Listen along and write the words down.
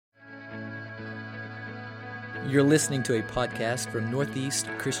You're listening to a podcast from Northeast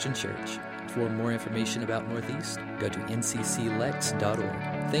Christian Church. For more information about Northeast, go to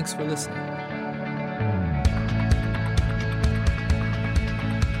ncclex.org. Thanks for listening.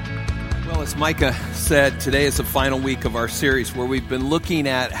 Well, as Micah said, today is the final week of our series where we've been looking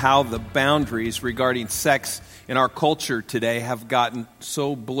at how the boundaries regarding sex in our culture today have gotten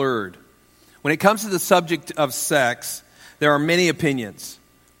so blurred. When it comes to the subject of sex, there are many opinions,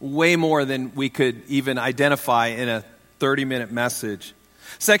 way more than we could even identify in a 30-minute message.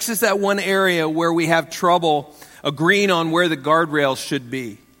 Sex is that one area where we have trouble agreeing on where the guardrails should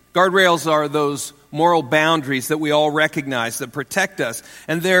be. Guardrails are those moral boundaries that we all recognize that protect us.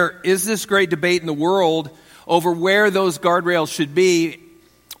 And there is this great debate in the world over where those guardrails should be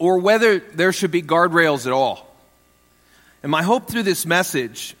or whether there should be guardrails at all. And my hope through this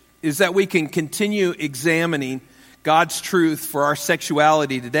message is that we can continue examining God's truth for our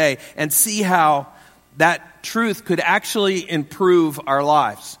sexuality today and see how that truth could actually improve our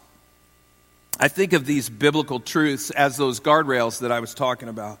lives. I think of these biblical truths as those guardrails that I was talking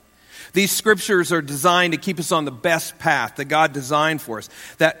about. These scriptures are designed to keep us on the best path that God designed for us,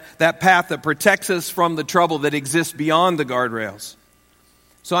 that path that protects us from the trouble that exists beyond the guardrails.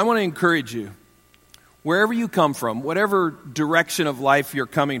 So I want to encourage you, wherever you come from, whatever direction of life you're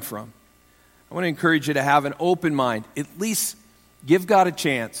coming from, I want to encourage you to have an open mind. At least give God a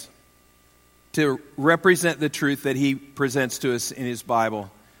chance to represent the truth that He presents to us in His Bible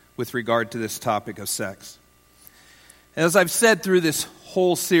with regard to this topic of sex. As I've said through this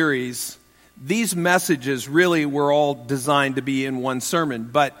whole series, these messages really were all designed to be in one sermon.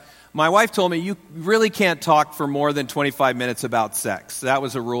 But my wife told me, you really can't talk for more than 25 minutes about sex. That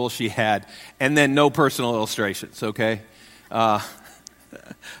was a rule she had. And then no personal illustrations, okay?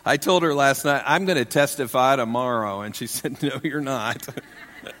 I told her last night, I'm going to testify tomorrow. And she said, no, you're not.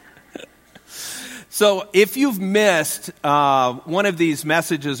 So if you've missed one of these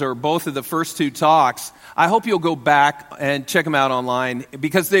messages or both of the first two talks, I hope you'll go back and check them out online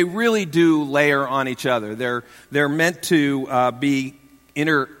because they really do layer on each other. They're meant to be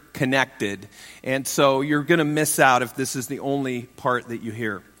interconnected. And so you're going to miss out if this is the only part that you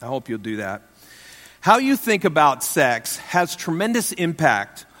hear. I hope you'll do that. How you think about sex has tremendous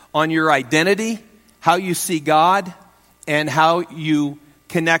impact on your identity, how you see God, and how you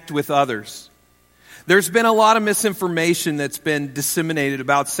connect with others. There's been a lot of misinformation that's been disseminated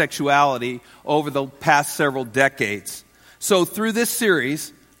about sexuality over the past several decades. So through this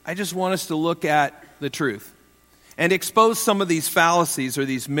series, I just want us to look at the truth and expose some of these fallacies or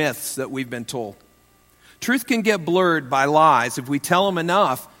these myths that we've been told. Truth can get blurred by lies. If we tell them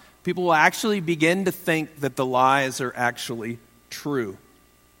enough, people will actually begin to think that the lies are actually true.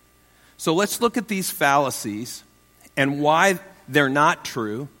 So let's look at these fallacies and why they're not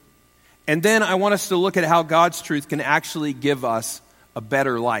true. And then I want us to look at how God's truth can actually give us a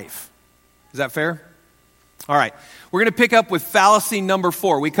better life. Is that fair? All right. We're going to pick up with fallacy number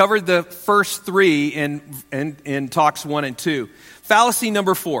 4. We covered the first 3 in talks 1 and 2. Fallacy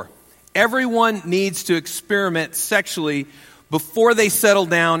number 4. Everyone needs to experiment sexually before they settle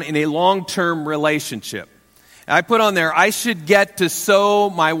down in a long-term relationship. I put on there, I should get to sow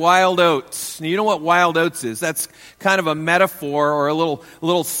my wild oats. You know what wild oats is? That's kind of a metaphor or a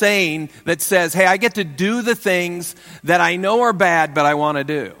little saying that says, hey, I get to do the things that I know are bad, but I want to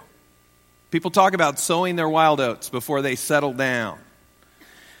do. People talk about sowing their wild oats before they settle down.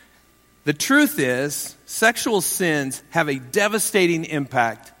 The truth is, sexual sins have a devastating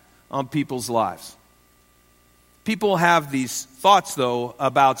impact on people's lives. People have these thoughts, though,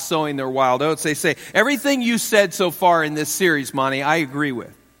 about sowing their wild oats. They say, everything you said so far in this series, Monty, I agree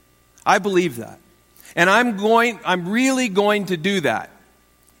with. I believe that. And I'm really going to do that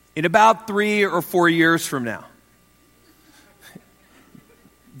in about 3 or 4 years from now.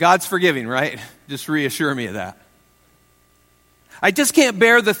 God's forgiving, right? Just reassure me of that. I just can't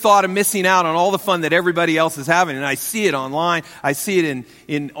bear the thought of missing out on all the fun that everybody else is having. And I see it online. I see it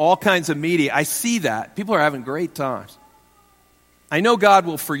in all kinds of media. I see that. People are having great times. I know God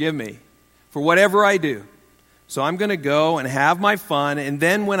will forgive me for whatever I do. So I'm going to go and have my fun. And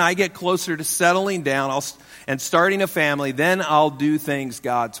then when I get closer to settling down and starting a family, then I'll do things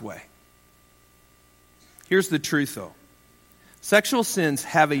God's way. Here's the truth, though. Sexual sins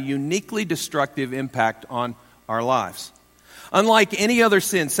have a uniquely destructive impact on our lives. Unlike any other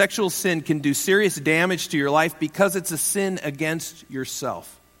sin, sexual sin can do serious damage to your life because it's a sin against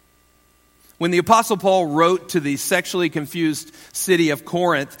yourself. When the Apostle Paul wrote to the sexually confused city of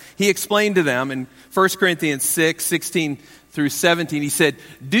Corinth, he explained to them in 1 Corinthians 6:16 through 17, he said,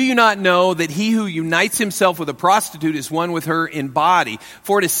 "Do you not know that he who unites himself with a prostitute is one with her in body?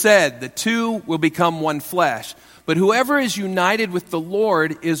 For it is said, the two will become one flesh. But whoever is united with the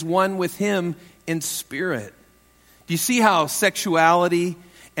Lord is one with him in spirit." Do you see how sexuality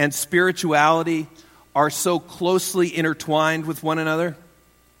and spirituality are so closely intertwined with one another?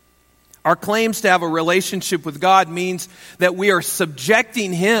 Our claims to have a relationship with God means that we are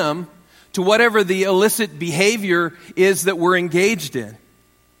subjecting him to whatever the illicit behavior is that we're engaged in.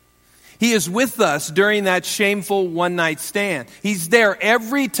 He is with us during that shameful one-night stand. He's there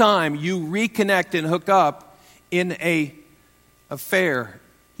every time you reconnect and hook up in an affair.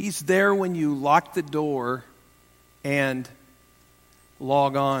 He's there when you lock the door and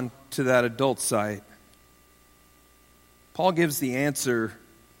log on to that adult site. Paul gives the answer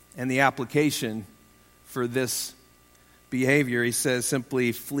and the application for this behavior. He says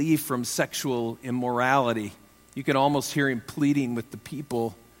simply, flee from sexual immorality. You can almost hear him pleading with the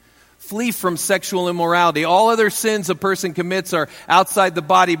people. Flee from sexual immorality. All other sins a person commits are outside the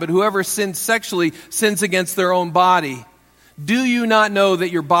body, but whoever sins sexually sins against their own body. Do you not know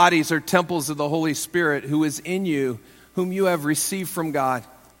that your bodies are temples of the Holy Spirit who is in you, whom you have received from God?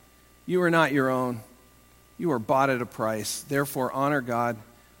 You are not your own. You are bought at a price. Therefore, honor God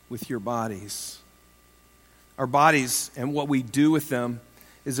with your bodies. Our bodies and what we do with them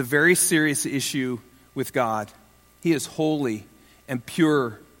is a very serious issue with God. He is holy and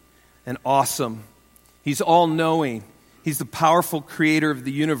pure and awesome. He's all-knowing. He's the powerful creator of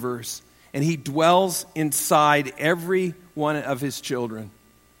the universe, and he dwells inside every one of his children.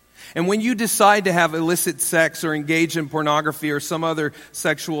 And when you decide to have illicit sex or engage in pornography or some other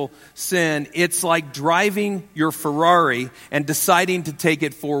sexual sin, it's like driving your Ferrari and deciding to take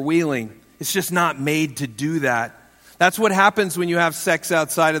it four-wheeling. It's just not made to do that. That's what happens when you have sex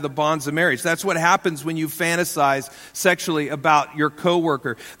outside of the bonds of marriage. That's what happens when you fantasize sexually about your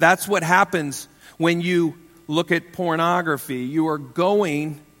coworker. That's what happens when you look at pornography. You are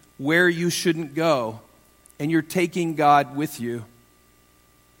going where you shouldn't go, and you're taking God with you.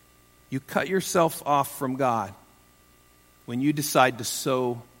 You cut yourself off from God when you decide to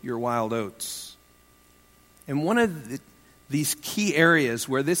sow your wild oats. And one of these key areas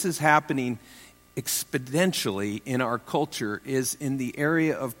where this is happening exponentially in our culture is in the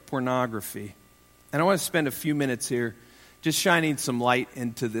area of pornography. And I want to spend a few minutes here just shining some light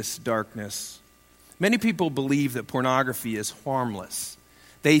into this darkness. Many people believe that pornography is harmless.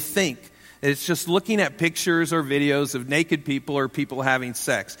 They think that it's just looking at pictures or videos of naked people or people having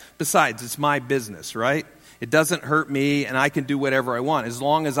sex. Besides, it's my business, right? It doesn't hurt me, and I can do whatever I want as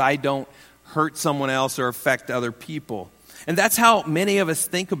long as I don't hurt someone else or affect other people. And that's how many of us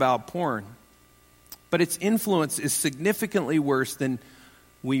think about porn. But its influence is significantly worse than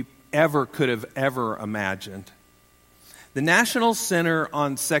we could have ever imagined. The National Center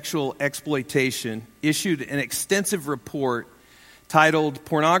on Sexual Exploitation issued an extensive report titled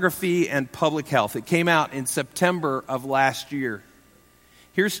Pornography and Public Health. It came out in September of last year.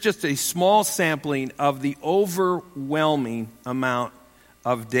 Here's just a small sampling of the overwhelming amount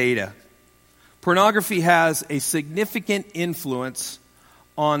of data. Pornography has a significant influence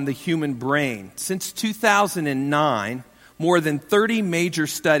on the human brain. Since 2009, more than 30 major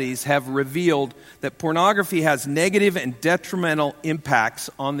studies have revealed that pornography has negative and detrimental impacts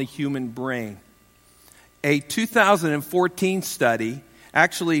on the human brain. A 2014 study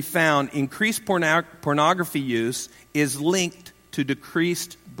actually found increased pornography use is linked to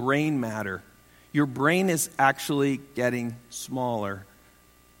decreased brain matter. Your brain is actually getting smaller.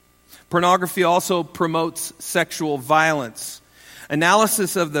 Pornography also promotes sexual violence.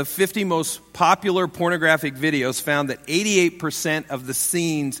 Analysis of the 50 most popular pornographic videos found that 88% of the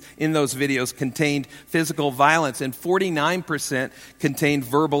scenes in those videos contained physical violence and 49% contained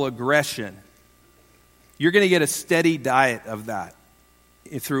verbal aggression. You're going to get a steady diet of that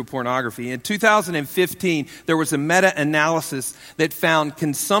through pornography. In 2015, there was a meta-analysis that found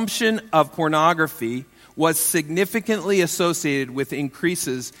consumption of pornography was significantly associated with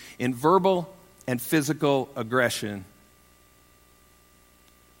increases in verbal and physical aggression.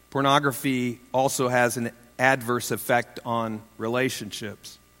 Pornography also has an adverse effect on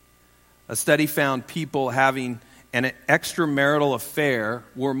relationships. A study found people having an extramarital affair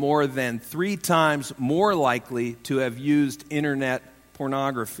were more than 3 times more likely to have used internet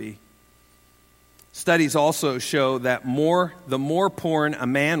pornography. Studies also show that the more porn a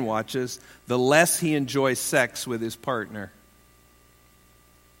man watches, the less he enjoys sex with his partner.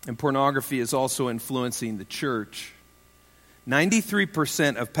 And pornography is also influencing the church.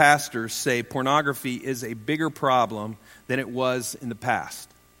 93% of pastors say pornography is a bigger problem than it was in the past.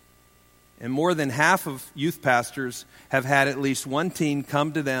 And more than half of youth pastors have had at least one teen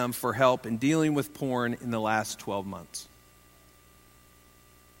come to them for help in dealing with porn in the last 12 months.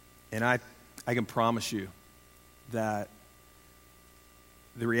 And I can promise you that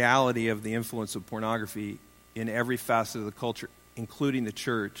the reality of the influence of pornography in every facet of the culture, including the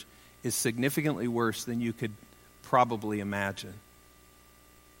church, is significantly worse than you could probably imagine.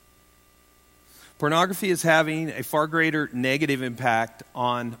 Pornography is having a far greater negative impact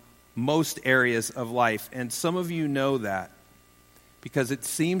on most areas of life, and some of you know that because it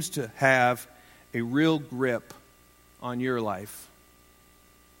seems to have a real grip on your life.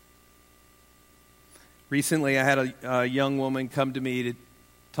 Recently, I had a young woman come to me to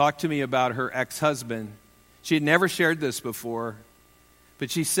talk to me about her ex-husband. She had never shared this before, but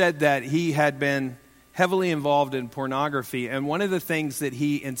she said that he had been heavily involved in pornography, and one of the things that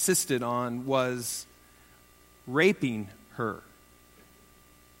he insisted on was raping her.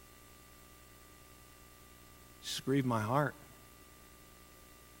 Just grieved my heart.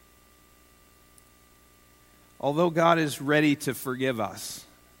 Although God is ready to forgive us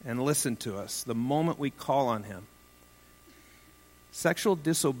and listen to us the moment we call on Him, sexual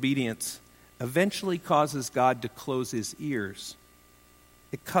disobedience eventually causes God to close His ears.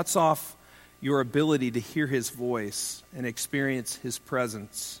 It cuts off your ability to hear His voice and experience His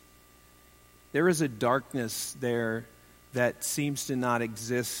presence. There is a darkness there that seems to not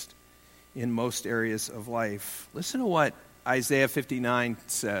exist in most areas of life. Listen to what Isaiah 59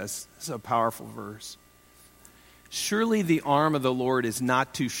 says. This is a powerful verse. Surely the arm of the Lord is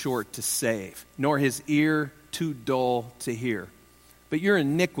not too short to save, nor His ear too dull to hear. But your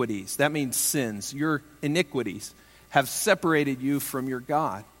iniquities, that means sins, your iniquities have separated you from your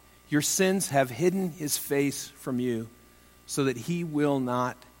God. Your sins have hidden His face from you so that He will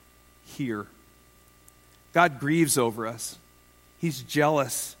not hear. God grieves over us. He's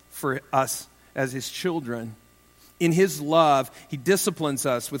jealous for us as His children. In His love, He disciplines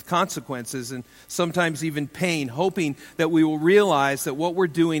us with consequences and sometimes even pain, hoping that we will realize that what we're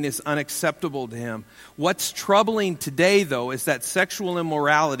doing is unacceptable to Him. What's troubling today, though, is that sexual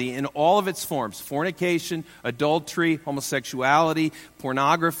immorality in all of its forms, fornication, adultery, homosexuality,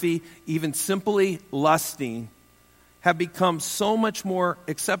 pornography, even simply lusting, have become so much more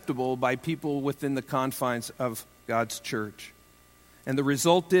acceptable by people within the confines of God's church. And the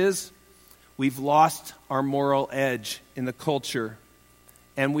result is we've lost our moral edge in the culture,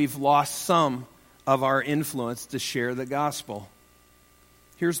 and we've lost some of our influence to share the gospel.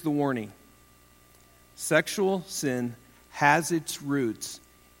 Here's the warning. Sexual sin has its roots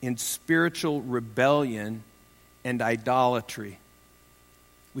in spiritual rebellion and idolatry.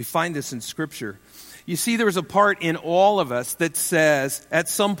 We find this in Scripture. You see, there's a part in all of us that says, at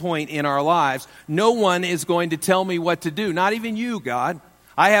some point in our lives, no one is going to tell me what to do. Not even you, God.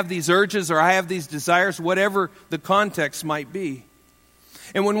 I have these urges or I have these desires, whatever the context might be.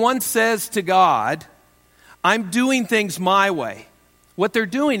 And when one says to God, I'm doing things my way, what they're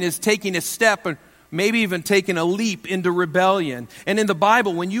doing is taking a step and maybe even taking a leap into rebellion. And in the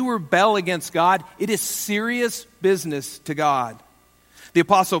Bible, when you rebel against God, it is serious business to God. The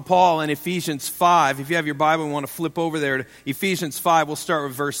Apostle Paul in Ephesians 5, if you have your Bible and want to flip over there to Ephesians 5, we'll start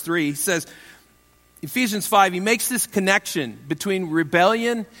with verse 3. He says, Ephesians 5, he makes this connection between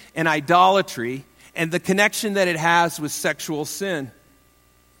rebellion and idolatry and the connection that it has with sexual sin.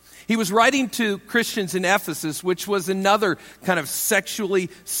 He was writing to Christians in Ephesus, which was another kind of sexually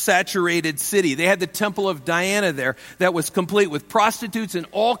saturated city. They had the temple of Diana there that was complete with prostitutes and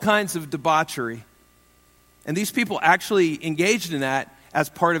all kinds of debauchery. And these people actually engaged in that as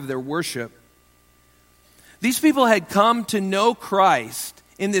part of their worship. These people had come to know Christ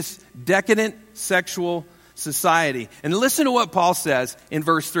in this decadent sexual society. And listen to what Paul says in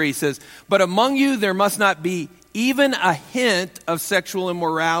verse 3. He says, but among you there must not be even a hint of sexual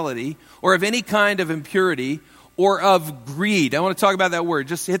immorality or of any kind of impurity or of greed. I want to talk about that word.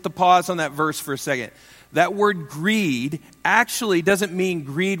 Just hit the pause on that verse for a second. That word greed actually doesn't mean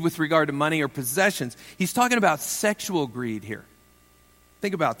greed with regard to money or possessions. He's talking about sexual greed here.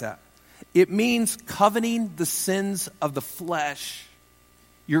 Think about that. It means coveting the sins of the flesh.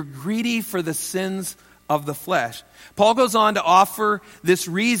 You're greedy for the sins of the flesh. Paul goes on to offer this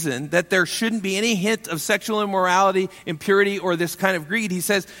reason that there shouldn't be any hint of sexual immorality, impurity, or this kind of greed. He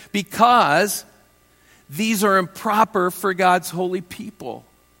says, because these are improper for God's holy people.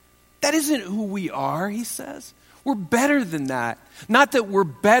 That isn't who we are, he says. We're better than that. Not that we're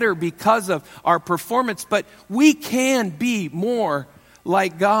better because of our performance, but we can be more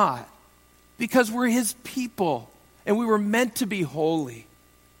like God because we're His people and we were meant to be holy.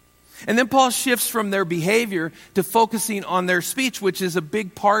 And then Paul shifts from their behavior to focusing on their speech, which is a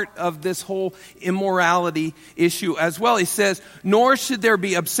big part of this whole immorality issue as well. He says, nor should there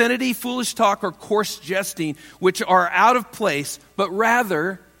be obscenity, foolish talk, or coarse jesting, which are out of place, but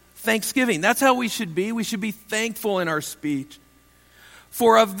rather thanksgiving. That's how we should be. We should be thankful in our speech.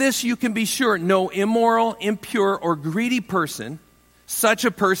 For of this you can be sure, no immoral, impure, or greedy person, such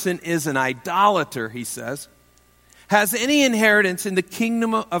a person is an idolater, he says, has any inheritance in the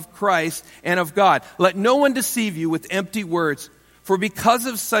kingdom of Christ and of God. Let no one deceive you with empty words, for because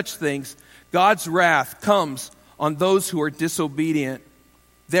of such things, God's wrath comes on those who are disobedient.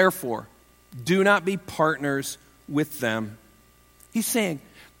 Therefore, do not be partners with them. He's saying,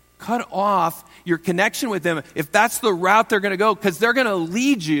 cut off your connection with them if that's the route they're going to go, because they're going to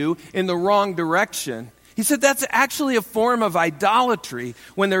lead you in the wrong direction. He said that's actually a form of idolatry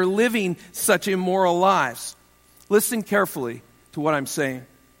when they're living such immoral lives. Listen carefully to what I'm saying.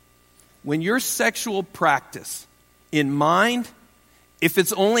 When your sexual practice in mind, if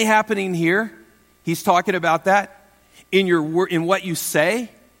it's only happening here, he's talking about that, in what you say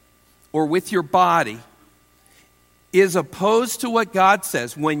or with your body, is opposed to what God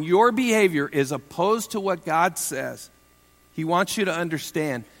says, when your behavior is opposed to what God says, he wants you to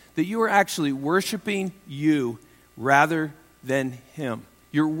understand that you are actually worshiping you rather than him.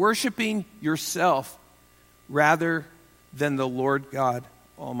 You're worshiping yourself rather than the Lord God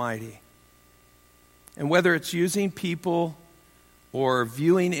Almighty. And whether it's using people or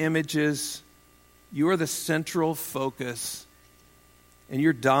viewing images, you are the central focus, and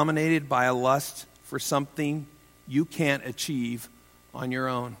you're dominated by a lust for something you can't achieve on your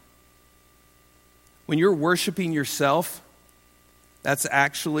own. When you're worshiping yourself, that's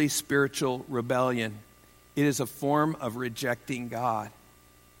actually spiritual rebellion. It is a form of rejecting God.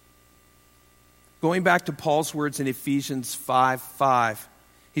 Going back to Paul's words in Ephesians 5:5,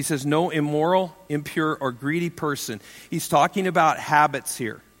 he says, no immoral, impure, or greedy person. He's talking about habits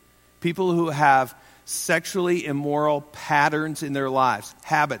here. People who have sexually immoral patterns in their lives,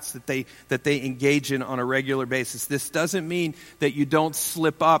 habits that they engage in on a regular basis. This doesn't mean that you don't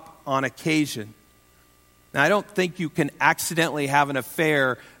slip up on occasion. Now, I don't think you can accidentally have an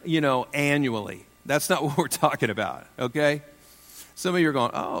affair, annually. That's not what we're talking about, okay? Some of you are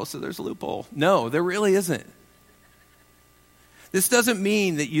going, oh, so there's a loophole. No, there really isn't. This doesn't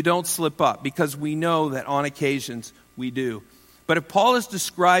mean that you don't slip up, because we know that on occasions we do. But if Paul is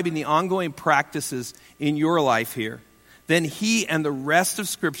describing the ongoing practices in your life here, then he and the rest of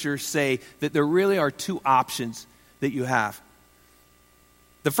Scripture say that there really are two options that you have.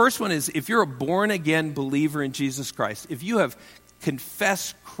 The first one is, if you're a born-again believer in Jesus Christ, if you have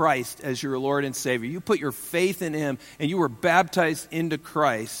confessed Christ as your Lord and Savior, you put your faith in him and you were baptized into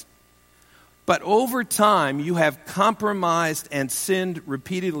Christ, but over time you have compromised and sinned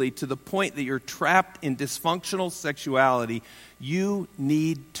repeatedly to the point that you're trapped in dysfunctional sexuality, you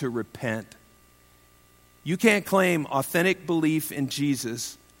need to repent. You can't claim authentic belief in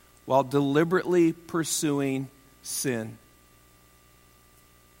Jesus while deliberately pursuing sin.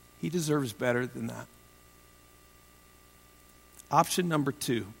 He deserves better than that. Option number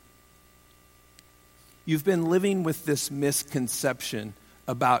 2. You've been living with this misconception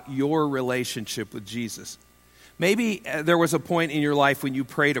about your relationship with Jesus. Maybe there was a point in your life when you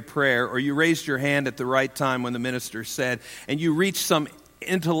prayed a prayer or you raised your hand at the right time when the minister said, and you reached some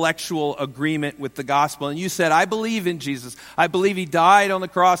intellectual agreement with the gospel, and you said, I believe in Jesus. I believe he died on the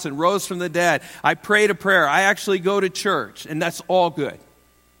cross and rose from the dead. I prayed a prayer. I actually go to church, and that's all good.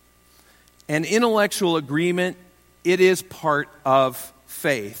 An intellectual agreement, it is part of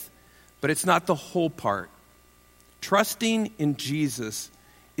faith, but it's not the whole part. Trusting in Jesus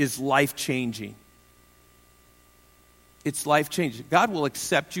is life-changing. It's life-changing. God will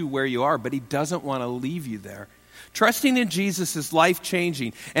accept you where you are, but he doesn't want to leave you there. Trusting in Jesus is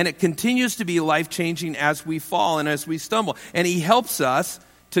life-changing, and it continues to be life-changing as we fall and as we stumble. And he helps us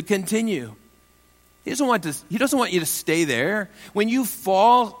to continue. He doesn't want you to stay there. When you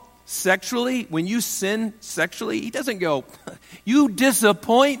fall sexually, when you sin sexually, he doesn't go, you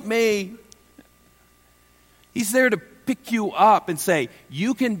disappoint me. He's there to pick you up and say,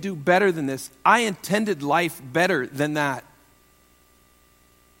 you can do better than this. I intended life better than that.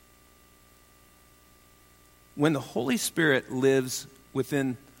 When the Holy Spirit lives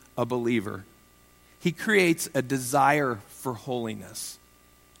within a believer, he creates a desire for holiness.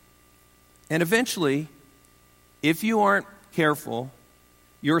 And eventually, if you aren't careful,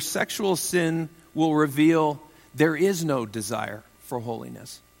 your sexual sin will reveal there is no desire for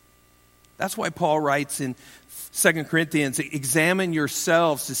holiness. That's why Paul writes in 2 Corinthians, examine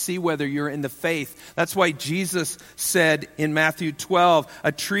yourselves to see whether you're in the faith. That's why Jesus said in Matthew 12,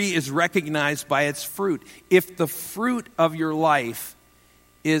 a tree is recognized by its fruit. If the fruit of your life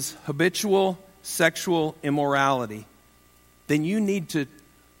is habitual sexual immorality, then you need to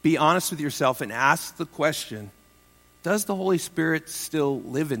be honest with yourself and ask the question, does the Holy Spirit still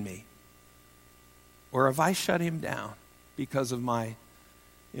live in me? Or have I shut him down because of my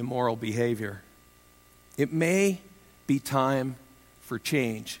immoral behavior? It may be time for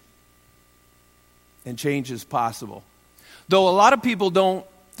change. And change is possible. Though a lot of people don't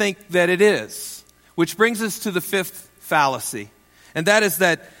think that it is. Which brings us to the fifth fallacy. And that is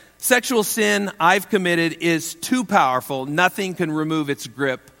that sexual sin I've committed is too powerful. Nothing can remove its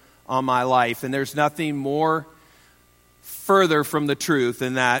grip on my life. And there's nothing more further from the truth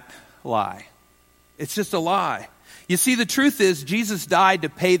than that lie. It's just a lie. You see, the truth is Jesus died to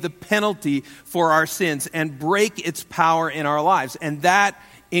pay the penalty for our sins and break its power in our lives. And that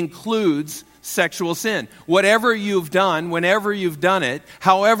includes sexual sin. Whatever you've done, whenever you've done it,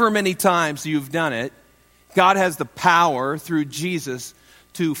 however many times you've done it, God has the power through Jesus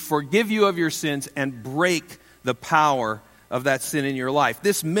to forgive you of your sins and break the power of that sin in your life.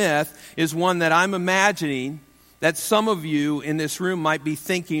 This myth is one that I'm imagining that some of you in this room might be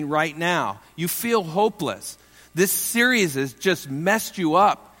thinking right now. You feel hopeless. This series has just messed you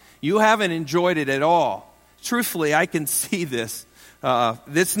up. You haven't enjoyed it at all. Truthfully, I can see this.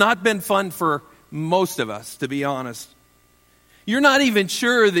 It's not been fun for most of us, to be honest. You're not even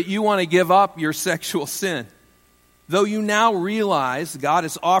sure that you want to give up your sexual sin. Though you now realize God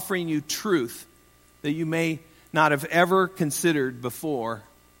is offering you truth that you may not have ever considered before.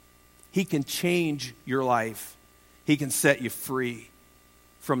 He can change your life. He can set you free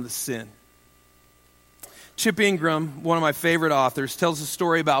from the sin. Chip Ingram, one of my favorite authors, tells a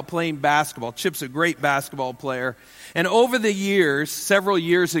story about playing basketball. Chip's a great basketball player. And over the years, several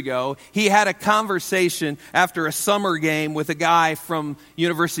years ago, he had a conversation after a summer game with a guy from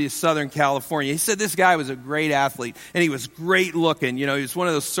University of Southern California. He said this guy was a great athlete, and he was great looking. You know, he was one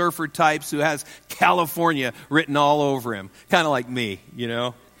of those surfer types who has California written all over him. Kind of like me, you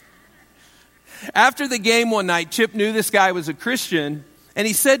know. After the game one night, Chip knew this guy was a Christian. And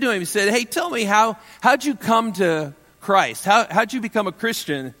he said to him, hey, tell me, how'd you come to Christ? How'd you become a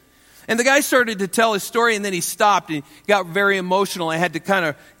Christian? And the guy started to tell his story, and then he stopped and got very emotional. I had to kind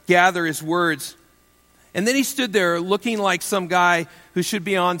of gather his words. And then he stood there looking like some guy who should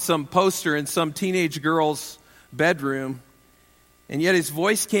be on some poster in some teenage girl's bedroom. And yet his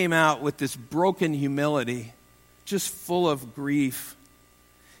voice came out with this broken humility, just full of grief.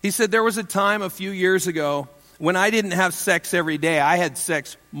 He said, there was a time a few years ago when I didn't have sex every day. I had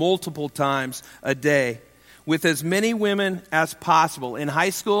sex multiple times a day with as many women as possible in high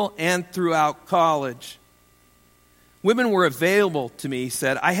school and throughout college. Women were available to me, he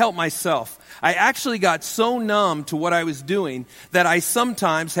said. I helped myself. I actually got so numb to what I was doing that I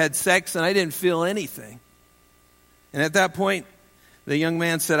sometimes had sex and I didn't feel anything. And at that point, the young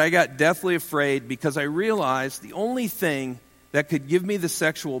man said, I got deathly afraid because I realized the only thing that could give me the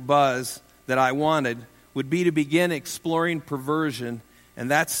sexual buzz that I wanted would be to begin exploring perversion,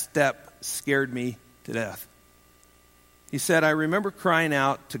 and that step scared me to death. He said, I remember crying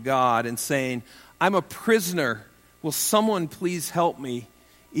out to God and saying, I'm a prisoner. Will someone please help me,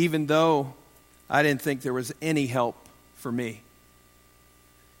 even though I didn't think there was any help for me.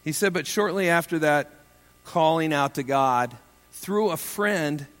 He said, but shortly after that calling out to God, through a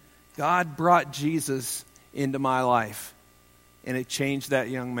friend, God brought Jesus into my life, and it changed that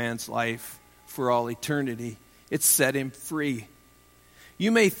young man's life for all eternity. It set him free.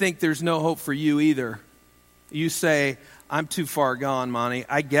 You may think there's no hope for you either. You say, I'm too far gone, Monty.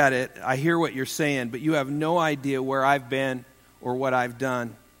 I get it. I hear what you're saying, but you have no idea where I've been or what I've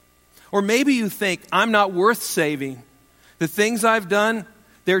done. Or maybe you think, I'm not worth saving. The things I've done,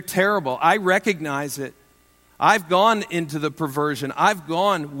 they're terrible. I recognize it. I've gone into the perversion. I've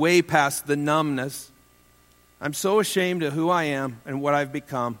gone way past the numbness. I'm so ashamed of who I am and what I've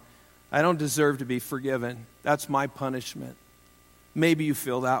become. I don't deserve to be forgiven. That's my punishment. Maybe you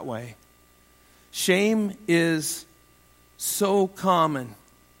feel that way. Shame is so common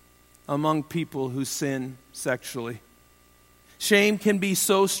among people who sin sexually. Shame can be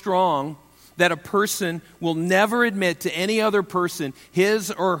so strong that a person will never admit to any other person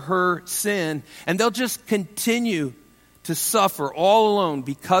his or her sin, and they'll just continue to suffer all alone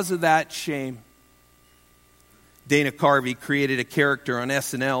because of that shame. Dana Carvey created a character on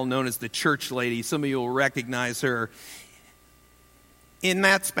SNL known as the Church Lady. Some of you will recognize her. Isn't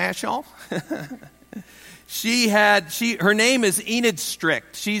that special? Her name is Enid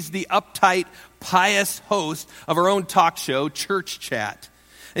Strict. She's the uptight, pious host of her own talk show, Church Chat.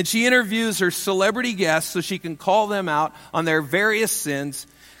 And she interviews her celebrity guests so she can call them out on their various sins,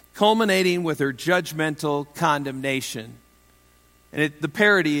 culminating with her judgmental condemnation. And the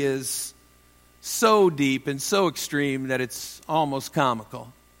parody is so deep and so extreme that it's almost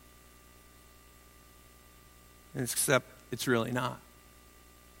comical. Except it's really not.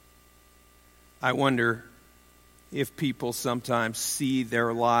 I wonder if people sometimes see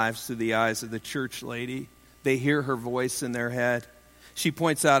their lives through the eyes of the church lady. They hear her voice in their head. She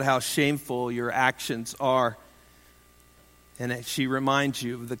points out how shameful your actions are. And she reminds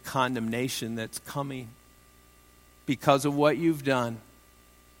you of the condemnation that's coming because of what you've done.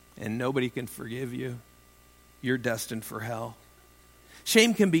 And nobody can forgive you. You're destined for hell.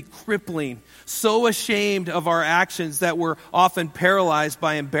 Shame can be crippling, so ashamed of our actions that we're often paralyzed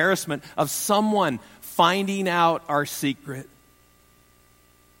by embarrassment of someone finding out our secret.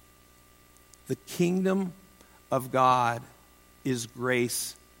 The kingdom of God is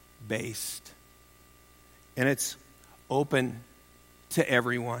grace-based, and it's open to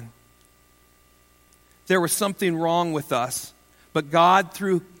everyone. There was something wrong with us, but God,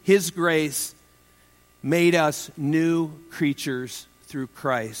 through His grace, made us new creatures through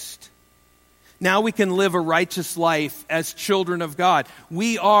Christ. Now we can live a righteous life as children of God.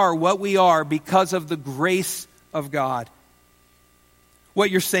 We are what we are because of the grace of God.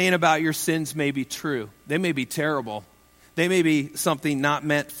 What you're saying about your sins may be true. They may be terrible. They may be something not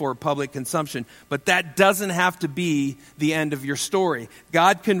meant for public consumption, but that doesn't have to be the end of your story.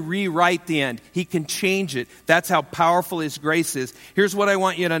 God can rewrite the end. He can change it. That's how powerful His grace is. Here's what I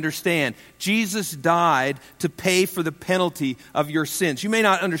want you to understand. Jesus died to pay for the penalty of your sins. You may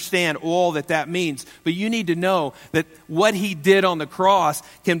not understand all that means, but you need to know that what He did on the cross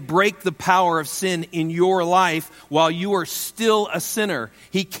can break the power of sin in your life while you are still a sinner.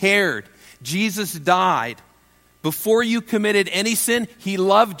 He cared. Jesus died. Before you committed any sin, He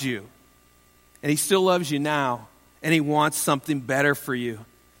loved you. And He still loves you now. And He wants something better for you.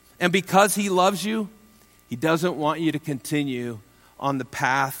 And because He loves you, He doesn't want you to continue on the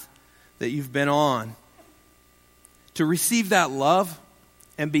path that you've been on. To receive that love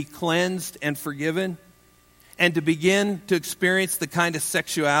and be cleansed and forgiven, and to begin to experience the kind of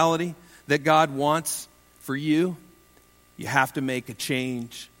sexuality that God wants for you, you have to make a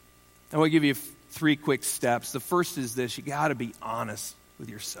change. I want to give you 3 quick steps. The first is this: you got to be honest with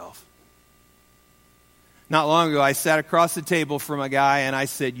yourself. Not long ago, I sat across the table from a guy and I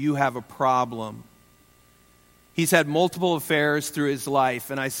said, "You have a problem." He's had multiple affairs through his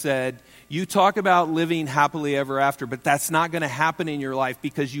life, and I said, "You talk about living happily ever after, but that's not going to happen in your life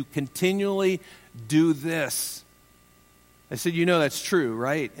because you continually do this." I said, "You know that's true,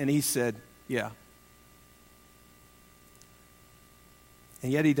 right?" And he said, "Yeah."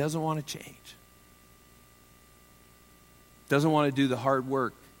 And yet he doesn't want to change. Doesn't want to do the hard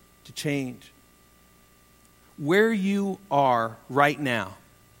work to change. Where you are right now,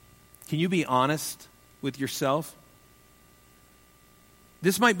 can you be honest with yourself?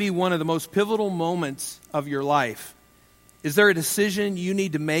 This might be one of the most pivotal moments of your life. Is there a decision you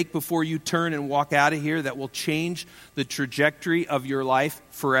need to make before you turn and walk out of here that will change the trajectory of your life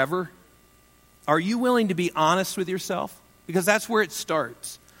forever? Are you willing to be honest with yourself? Because that's where it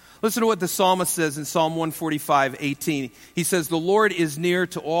starts. Listen to what the psalmist says in Psalm 145:18. He says, "The Lord is near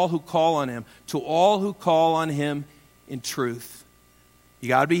to all who call on Him, to all who call on Him in truth." You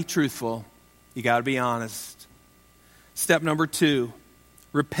got to be truthful. You got to be honest. Step number 2,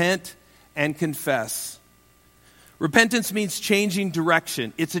 repent and confess. Repentance means changing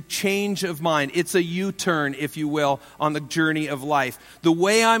direction. It's a change of mind. It's a U-turn, if you will, on the journey of life. The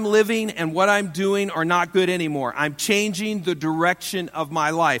way I'm living and what I'm doing are not good anymore. I'm changing the direction of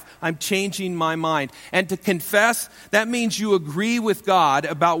my life. I'm changing my mind. And to confess, that means you agree with God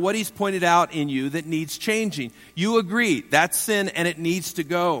about what He's pointed out in you that needs changing. You agree. That's sin and it needs to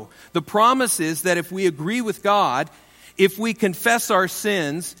go. The promise is that if we agree with God, if we confess our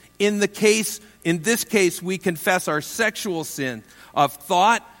sins, in this case, we confess our sexual sin of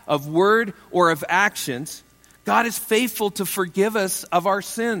thought, of word, or of actions, God is faithful to forgive us of our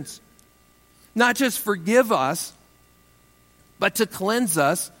sins. Not just forgive us, but to cleanse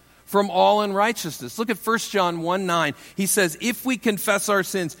us from all unrighteousness. Look at 1 John 1:9. He says, if we confess our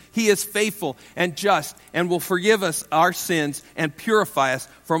sins, He is faithful and just and will forgive us our sins and purify us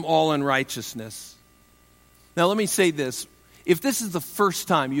from all unrighteousness. Now let me say this. If this is the first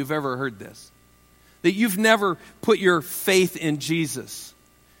time you've ever heard this, that you've never put your faith in Jesus,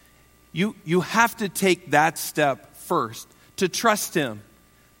 you have to take that step first, to trust Him.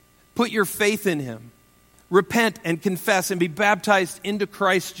 Put your faith in Him. repent and confess and be baptized into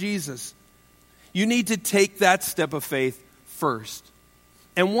Christ Jesus, you need to take that step of faith first.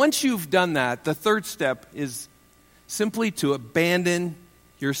 And once you've done that, the third step is simply to abandon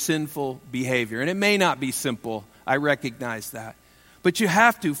your sinful behavior. And it may not be simple, I recognize that. But you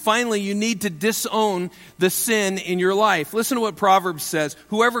have to. Finally, you need to disown the sin in your life. Listen to what Proverbs says.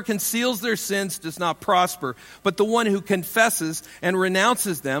 Whoever conceals their sins does not prosper, but the one who confesses and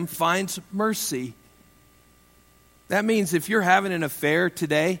renounces them finds mercy. That means if you're having an affair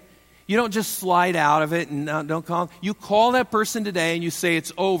today, you don't just slide out of it and don't call. You call that person today and you say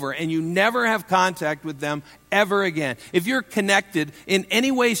it's over, and you never have contact with them ever again. If you're connected in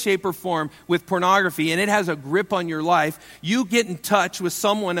any way, shape, or form with pornography and it has a grip on your life, you get in touch with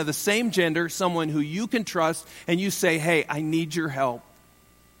someone of the same gender, someone who you can trust, and you say, hey, I need your help.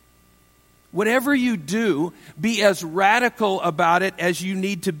 Whatever you do, be as radical about it as you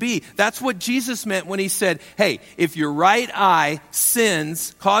need to be. That's what Jesus meant when he said, hey, if your right eye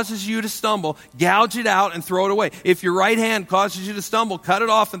sins, causes you to stumble, gouge it out and throw it away. If your right hand causes you to stumble, cut it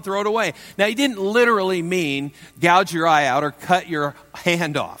off and throw it away. Now, he didn't literally mean gouge your eye out or cut your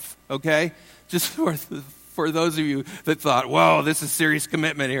hand off, okay? Just for those of you that thought, whoa, this is serious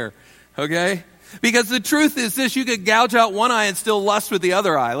commitment here, okay? Because the truth is this, you could gouge out one eye and still lust with the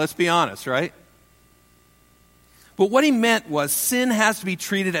other eye. Let's be honest, right? But what he meant was sin has to be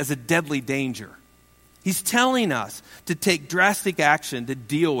treated as a deadly danger. He's telling us to take drastic action to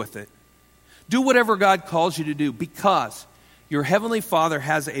deal with it. Do whatever God calls you to do, because your Heavenly Father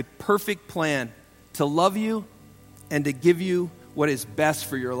has a perfect plan to love you and to give you what is best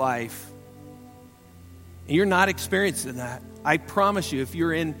for your life. And you're not experiencing that. I promise you, if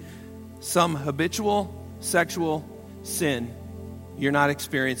you're in some habitual sexual sin, you're not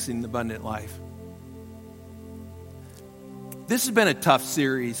experiencing the abundant life. This has been a tough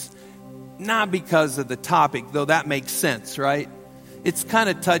series, not because of the topic, though that makes sense, right? It's kind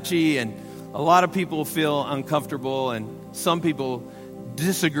of touchy, and a lot of people feel uncomfortable, and some people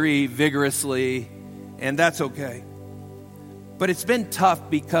disagree vigorously, and that's okay. But it's been tough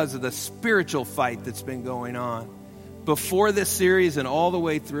because of the spiritual fight that's been going on before this series and all the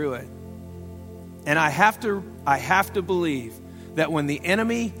way through it. And I have to believe that when the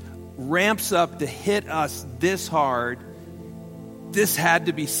enemy ramps up to hit us this hard, this had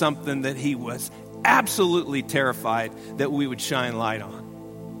to be something that he was absolutely terrified that we would shine light on.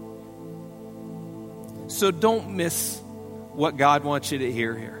 So don't miss what God wants you to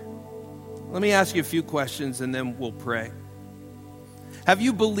hear here. Let me ask you a few questions and then we'll pray. Have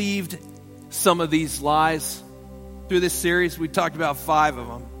you believed some of these lies? Through this series, we talked about 5 of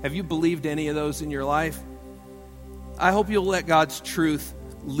them. Have you believed any of those in your life? I hope you'll let God's truth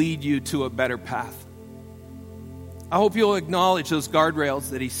lead you to a better path. I hope you'll acknowledge those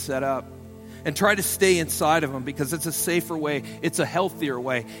guardrails that he set up and try to stay inside of them, because it's a safer way. It's a healthier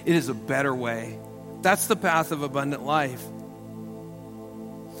way. It is a better way. That's the path of abundant life.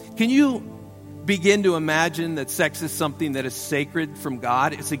 Can you begin to imagine that sex is something that is sacred from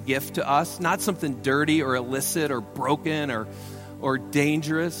God? It's a gift to us, not something dirty or illicit or broken or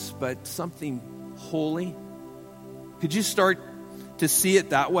dangerous, but something holy. Could you start to see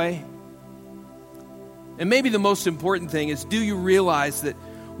it that way? And maybe the most important thing is, do you realize that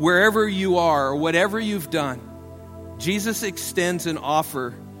wherever you are or whatever you've done, Jesus extends an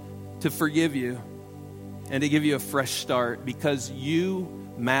offer to forgive you and to give you a fresh start, because you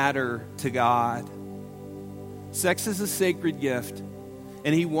matter to God. Sex is a sacred gift,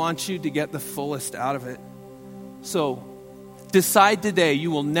 and he wants you to get the fullest out of it. So decide today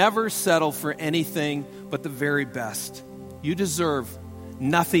you will never settle for anything but the very best. You deserve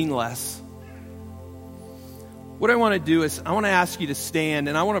nothing less. What I want to do is I want to ask you to stand,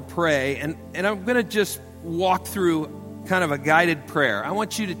 and I want to pray, and I'm going to just walk through kind of a guided prayer. I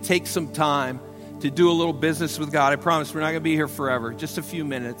want you to take some time to do a little business with God. I promise we're not going to be here forever, just a few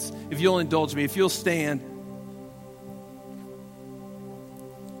minutes. If you'll indulge me, if you'll stand.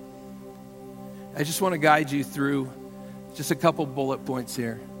 I just want to guide you through just a couple bullet points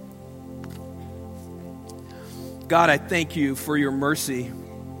here. God, I thank you for your mercy,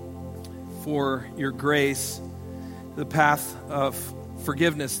 for your grace, the path of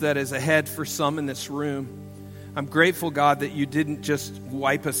forgiveness that is ahead for some in this room. I'm grateful, God, that you didn't just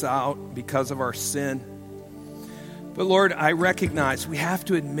wipe us out because of our sin. But Lord, I recognize we have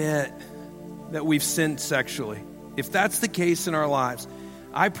to admit that we've sinned sexually. If that's the case in our lives,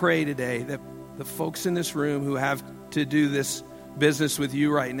 I pray today that the folks in this room who have to do this business with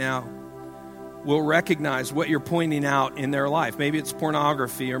you right now will recognize what you're pointing out in their life. Maybe it's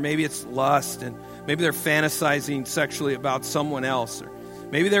pornography, or maybe it's lust, and maybe they're fantasizing sexually about someone else, or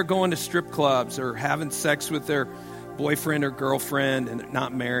Maybe they're going to strip clubs or having sex with their boyfriend or girlfriend and they're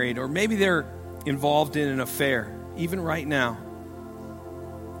not married. Or maybe they're involved in an affair, even right now.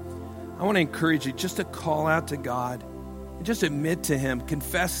 I want to encourage you just to call out to God and just admit to Him,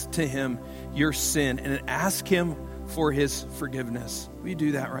 confess to Him your sin, and ask Him for His forgiveness. Will you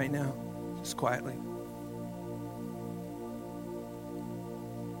do that right now, just quietly?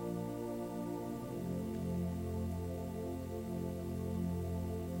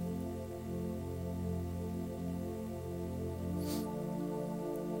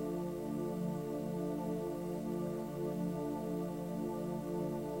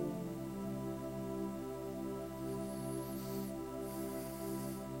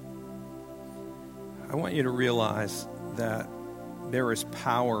 I want you to realize that there is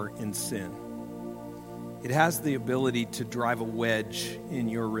power in sin. It has the ability to drive a wedge in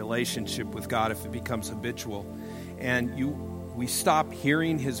your relationship with God if it becomes habitual. And we stop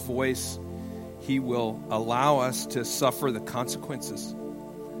hearing His voice, He will allow us to suffer the consequences.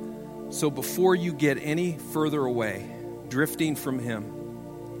 So before you get any further away, drifting from Him,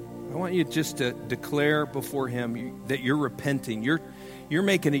 I want you just to declare before Him that you're repenting. You're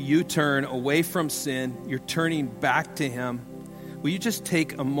making a U-turn away from sin. You're turning back to Him. Will you just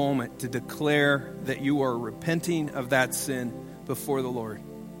take a moment to declare that you are repenting of that sin before the Lord?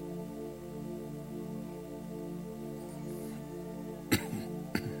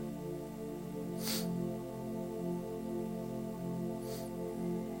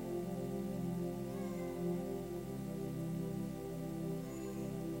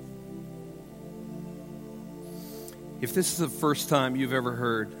 If this is the first time you've ever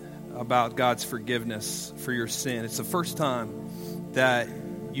heard about God's forgiveness for your sin, it's the first time that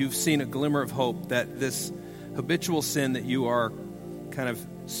you've seen a glimmer of hope that this habitual sin that you are kind of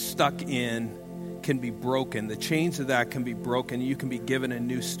stuck in can be broken. The chains of that can be broken. You can be given a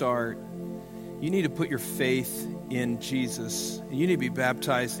new start. You need to put your faith in Jesus. You need to be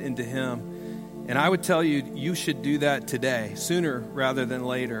baptized into Him. And I would tell you, you should do that today, sooner rather than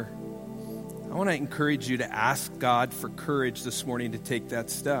later. I want to encourage you to ask God for courage this morning to take that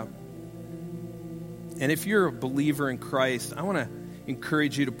step. And if you're a believer in Christ, I want to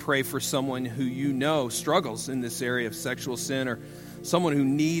encourage you to pray for someone who you know struggles in this area of sexual sin, or someone who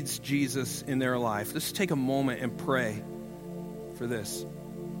needs Jesus in their life. Let's take a moment and pray for this.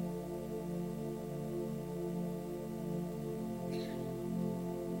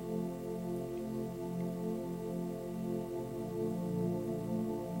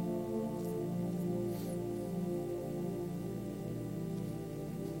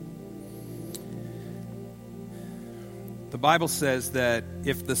 The Bible says that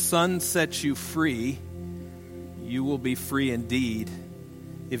if the Son sets you free, you will be free indeed.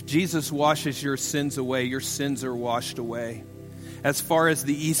 If Jesus washes your sins away, your sins are washed away. As far as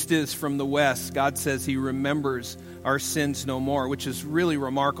the east is from the west, God says He remembers our sins no more, which is really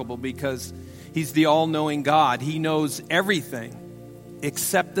remarkable because He's the all-knowing God. He knows everything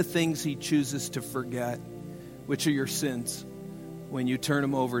except the things He chooses to forget, which are your sins, when you turn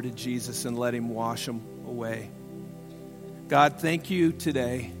them over to Jesus and let Him wash them away. God, thank you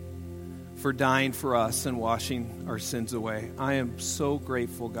today for dying for us and washing our sins away. I am so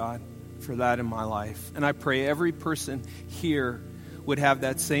grateful, God, for that in my life. And I pray every person here would have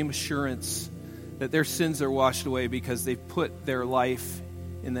that same assurance that their sins are washed away because they've put their life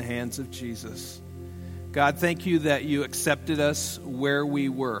in the hands of Jesus. God, thank you that you accepted us where we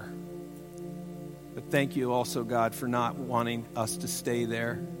were. But thank you also, God, for not wanting us to stay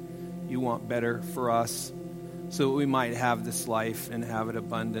there. You want better for us, so that we might have this life and have it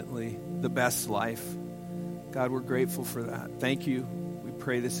abundantly, the best life. God, we're grateful for that. Thank you. We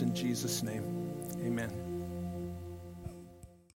pray this in Jesus' name. Amen.